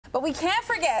But we can't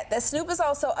forget that Snoop is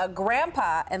also a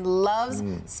grandpa and loves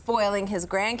spoiling his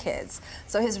grandkids.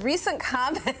 So his recent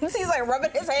comments, he's like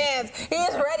rubbing his hands. He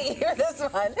is ready. Hear this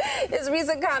one. His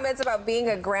recent comments about being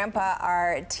a grandpa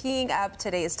are teeing up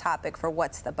today's topic for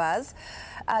What's the Buzz.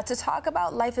 To talk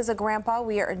about life as a grandpa,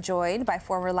 we are joined by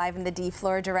former Live in the D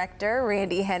floor director,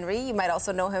 Randy Henry. You might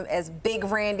also know him as Big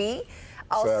Randy.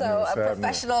 Also a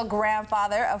professional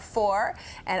grandfather of 4.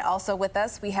 And also with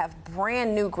us, we have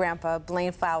brand new grandpa,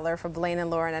 Blaine Fowler from Blaine and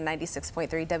Lauren on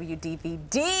 96.3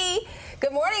 WDVD.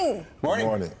 Good morning.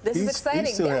 Morning. This is exciting.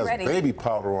 He still Get has ready. baby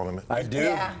powder on him. I do.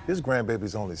 Yeah. His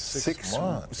grandbaby's only 6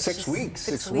 months. 6 weeks.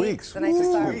 6 weeks. And I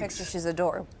just saw her picture. She's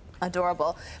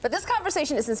adorable. But this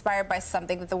conversation is inspired by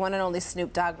something that the one and only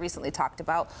Snoop Dogg recently talked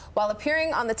about while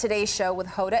appearing on the Today Show with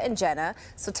Hoda and Jenna.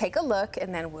 So take a look,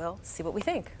 and then we'll see what we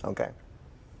think. Okay.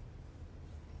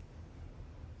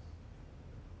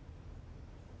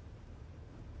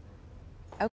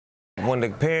 When the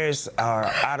parents are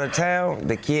out of town,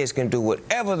 the kids can do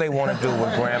whatever they want to do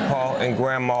with Grandpa and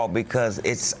Grandma because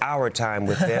it's our time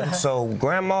with them. So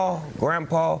Grandma,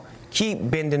 Grandpa, keep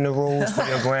bending the rules for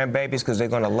your grandbabies because they're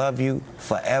going to love you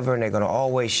forever and they're going to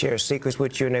always share secrets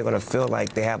with you and they're going to feel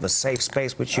like they have a safe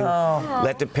space with you.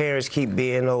 Let the parents keep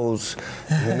being those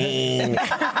mean,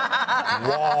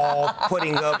 wall,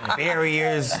 putting up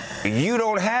barriers. You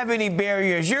don't have any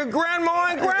barriers. You're Grandma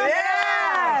and Grandpa.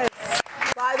 Yes!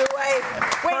 By the way,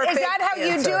 wait, is that how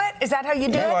you do it? Is that how you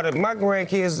do it? My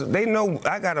grandkids, they know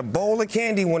I got a bowl of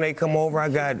candy when they come over. I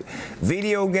got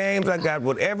video games. I got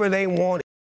whatever they want.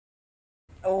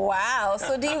 Wow.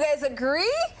 So do you guys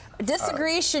agree?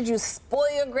 Disagree? Should you spoil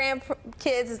your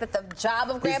grandkids? Is that the job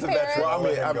of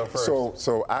grandparents?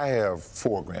 So I have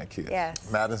 4 grandkids. Yes.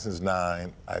 Madison's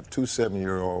 9. I have 2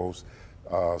 7-year-olds,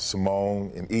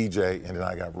 Simone and EJ, and then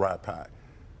I got Rye Pie.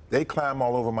 They climb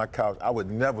all over my couch. I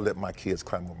would never let my kids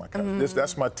climb over my couch.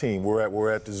 That's my team.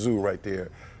 We're at the zoo right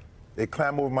there. They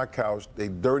climb over my couch. They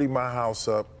dirty my house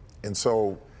up, and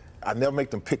so I never make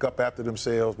them pick up after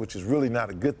themselves, which is really not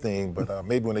a good thing, but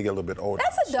maybe when they get a little bit older.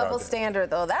 That's a double standard,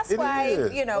 though. That's why,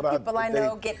 you know, people I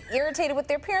know get irritated with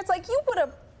their parents. Like, you would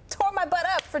have tore my butt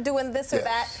up for doing this or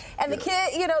that. And the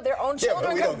kid, you know, their own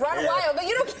children can run wild, but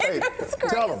you don't care. It's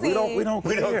crazy. Tell them,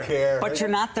 we don't care. But you're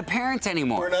not the parent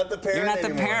anymore. We're not the parent anymore. You're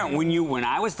not the parent. When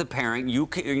I was the parent,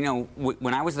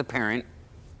 when I was the parent,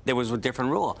 there was a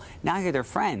different rule. Now you're their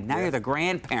friend. Now you're the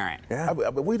grandparent. Yeah,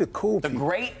 but we the cool people. The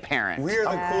great parent. We are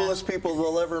the coolest people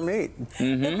they'll ever meet.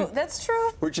 That's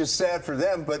true. Which is sad for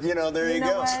them, but you know, there you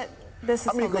go. What? This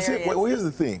is hilarious. Here's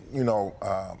the thing. You know,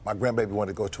 my grandbaby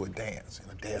wanted to go to a dance,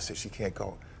 and the dad said she can't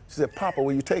go. She said, "Papa,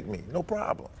 will you take me?" No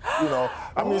problem. You know,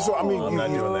 I'm not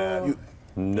doing that.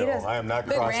 No, I am not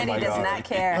crossing my daughter. Big Randy does not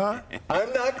care. Huh?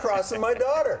 I'm not crossing my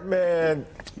daughter. Man,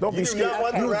 don't be scared. You do not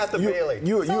want the wrath of Bailey.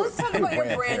 So let's talk about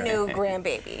your brand new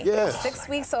grandbaby. Yes. 6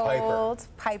 weeks old,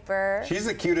 Piper. She's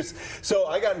the cutest. So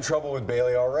I got in trouble with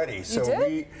Bailey already. So you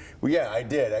did? Yeah, I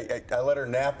did. I let her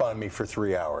nap on me for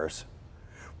 3 hours.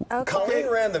 Okay. Colleen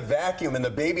ran the vacuum and the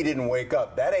baby didn't wake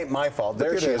up. That ain't my fault.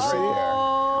 There she is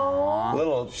right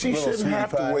there. She shouldn't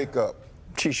have to wake up.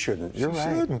 She shouldn't. You're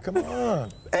right. She shouldn't. Come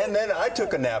on. And then I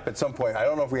took a nap at some point. I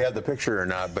don't know if we had the picture or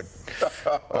not, but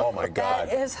oh my God.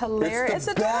 That is hilarious.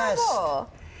 It's adorable.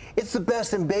 It's the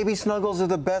best, and baby snuggles are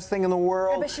the best thing in the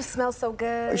world. I bet she smells so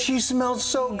good. She smells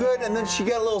so good, and then she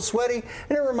got a little sweaty,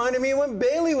 and it reminded me when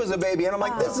Bailey was a baby, and I'm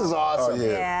like, this is awesome. Oh,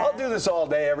 yeah. I'll do this all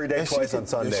day, every day, twice on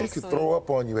Sundays. She could throw up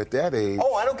on you at that age.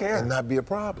 Oh, I don't care. And not be a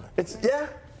problem.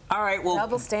 All right, well,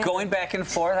 going back and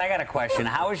forth, I got a question.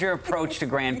 How is your approach to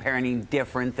grandparenting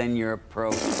different than your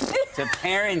approach to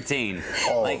parenting?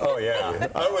 Oh, yeah.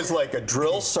 I was like a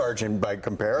drill sergeant by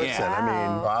comparison. Yeah. I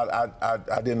mean,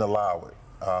 I didn't allow it.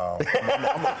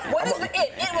 What is it?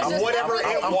 It was just whatever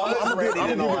it was. I'm going to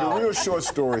give you a real short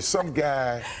story. Some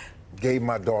guy gave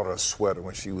my daughter a sweater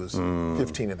when she was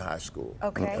 15 in high school.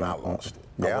 Okay. And I lost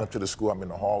it. I went up to the school. I'm in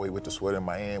the hallway with the sweater in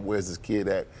my hand. Where's this kid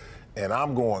at? And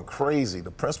I'm going crazy.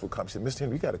 The principal comes and said, Mr.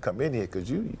 Henry, you got to come in here because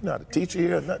you're not a teacher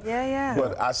here or nothing. Yeah.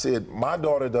 But I said, my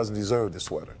daughter doesn't deserve this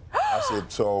sweater. I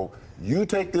said, so you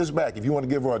take this back if you want to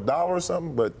give her $1 or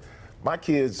something. But my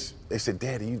kids, they said,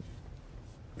 Daddy,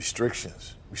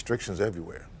 restrictions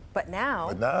everywhere. But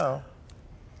now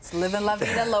it's living la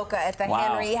vida loca at the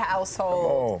Henry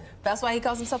household. That's why he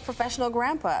calls himself professional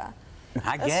grandpa.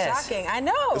 I That's guess. shocking. I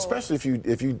know. Especially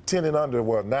if you 10 and under,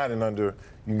 well, 9 and under,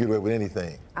 you can get away with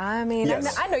anything. I mean,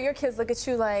 Yes. I know your kids look at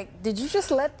you like, did you just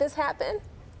let this happen?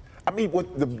 I mean,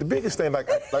 what the biggest thing, like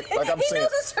I'm saying. He knows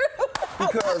it's true.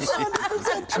 Because,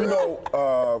 you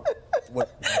know, when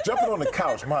jumping on the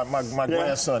couch, my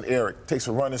grandson Eric takes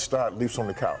a running start, leaps on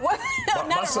the couch. What? My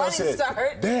Not a son running said,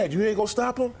 start. Dad, you ain't gonna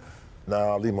stop him?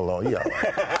 Nah, leave him alone. He all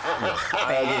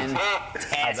right.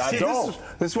 I don't.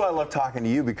 This is why I love talking to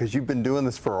you, because you've been doing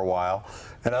this for a while,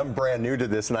 and I'm brand new to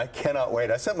this, and I cannot wait.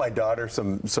 I sent my daughter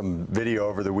some video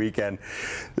over the weekend.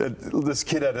 This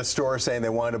kid at a store saying they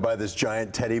wanted to buy this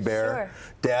giant teddy bear. Sure.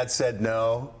 Dad said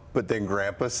no, but then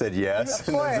Grandpa said yes. Of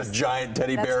And there's course. a giant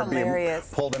teddy That's bear hilarious.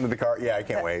 being pulled into the car. Yeah, I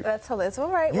can't wait. That's hilarious. All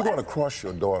right. You're well, gonna crush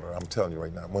your daughter. I'm telling you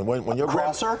right now. When your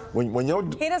Cross her? when your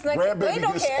He doesn't grandbaby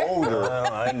don't gets care. older.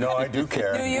 I know I do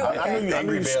care. Do you? I knew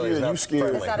Angry you Bailey's scared. not You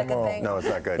scared. That's not a Come good on. thing. No, it's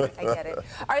not good. I get it.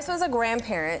 All right, so as a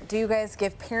grandparent, do you guys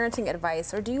give parenting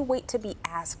advice, or do you wait to be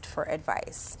asked for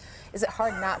advice? Is it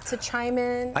hard not to chime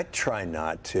in? I try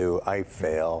not to. I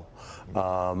fail.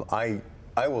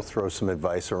 I will throw some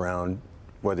advice around,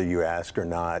 whether you ask or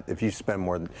not. If you spend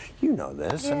more than, you know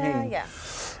this. Yeah, I mean, yeah.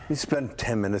 you spend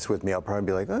 10 minutes with me, I'll probably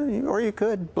be like, oh, or you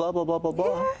could, blah, blah, blah, blah,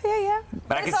 blah. Yeah.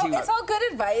 But I it's, can all, see- it's all good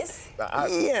advice. I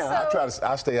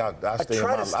stay out. I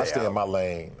stay in my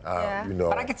lane. Yeah. You know.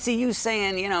 But I could see you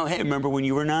saying, you know, hey, remember when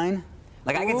you were 9?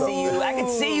 Like I could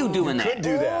see you doing that. Could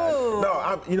do that.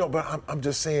 No, but I'm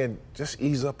just saying, just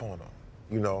ease up on them.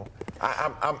 You know,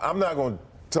 I'm not going to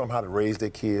tell them how to raise their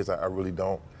kids. I really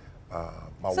don't.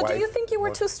 My So wife do you think you were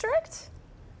too strict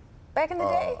back in the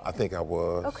day? I think I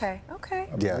was. Okay.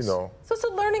 Yes. You know. So it's a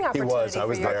learning He opportunity was. I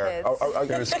was for your there.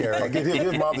 kids. It was scary.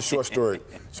 Here's my other short story.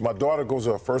 So my daughter goes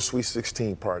to her first Sweet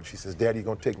 16 party. She says, Daddy, you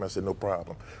going to take me? I said, no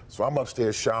problem. So I'm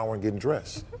upstairs showering, getting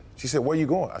dressed. She said, where you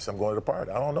going? I said, I'm going to the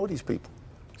party. I don't know these people.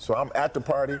 So I'm at the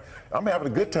party. I'm having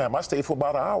a good time. I stayed for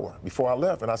about an hour before I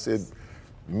left. And I said,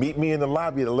 meet me in the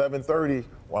lobby at 11:30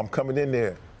 while I'm coming in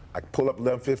there. I pull up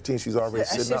 11:15. She's already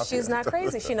sitting out there. She's not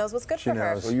crazy. She knows what's good for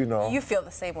her. knows. Well, you know. You feel the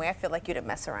same way. I feel like you didn't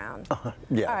mess around.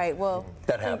 Yeah. All right, well,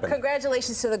 That happened.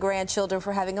 Congratulations to the grandchildren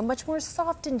for having a much more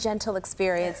soft and gentle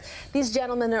experience. These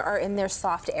gentlemen are in their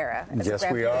soft era. As Yes,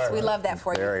 we grandparents. are. We love that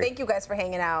for Very. you. Thank you guys for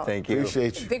hanging out. Thank you.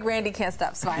 Appreciate you. Big Randy can't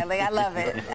stop smiling. I love it.